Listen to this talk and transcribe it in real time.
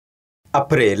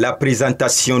Après la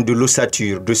présentation de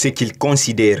l'ossature de ce qu'il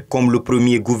considère comme le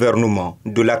premier gouvernement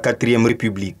de la 4e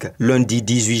République, lundi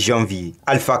 18 janvier,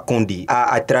 Alpha Condé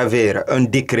a, à travers un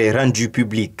décret rendu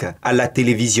public à la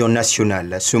télévision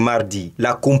nationale ce mardi,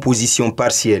 la composition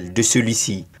partielle de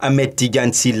celui-ci. Ahmed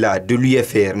Tidiane Sylla de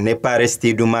l'UFR n'est pas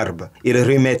resté de marbre. Il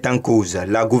remet en cause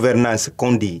la gouvernance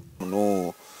Condé.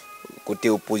 Nous, côté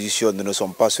opposition, nous ne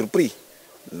sommes pas surpris.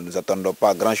 Nous ne nous attendons pas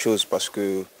à grand-chose parce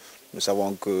que nous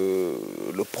savons que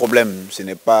le problème, ce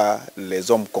n'est pas les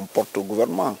hommes qu'on porte au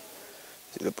gouvernement.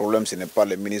 Le problème, ce n'est pas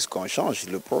les ministres qu'on change.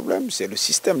 Le problème, c'est le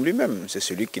système lui-même. C'est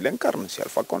celui qui l'incarne, c'est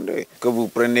Alpha Condé. Que vous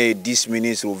prenez 10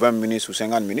 ministres ou 20 ministres ou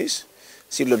 50 ministres,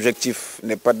 si l'objectif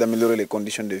n'est pas d'améliorer les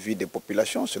conditions de vie des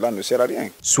populations, cela ne sert à rien.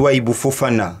 Souaïbou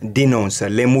Fofana dénonce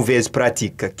les mauvaises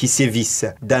pratiques qui sévissent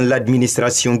dans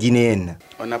l'administration guinéenne.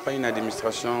 On n'a pas une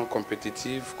administration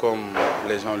compétitive comme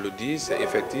les gens le disent, c'est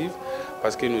effectif,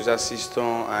 parce que nous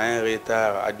assistons à un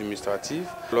retard administratif.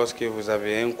 Lorsque vous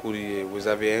avez un courrier, vous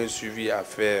avez un suivi à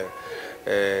faire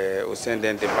au sein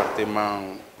d'un département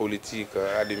politique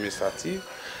administratif,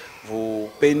 vous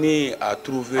peinez à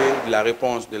trouver la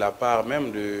réponse de la part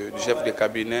même du chef de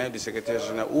cabinet, du secrétaire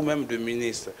général ou même du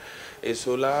ministre. Et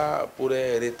cela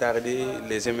pourrait retarder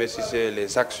les investisseurs,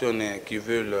 les actionnaires qui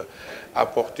veulent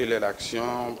apporter leur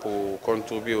action pour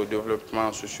contribuer au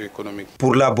développement socio-économique.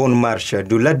 Pour la bonne marche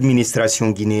de l'administration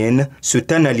guinéenne,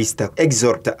 cet analyste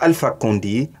exhorte Alpha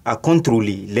Condé à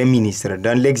contrôler les ministres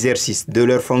dans l'exercice de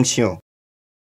leurs fonctions.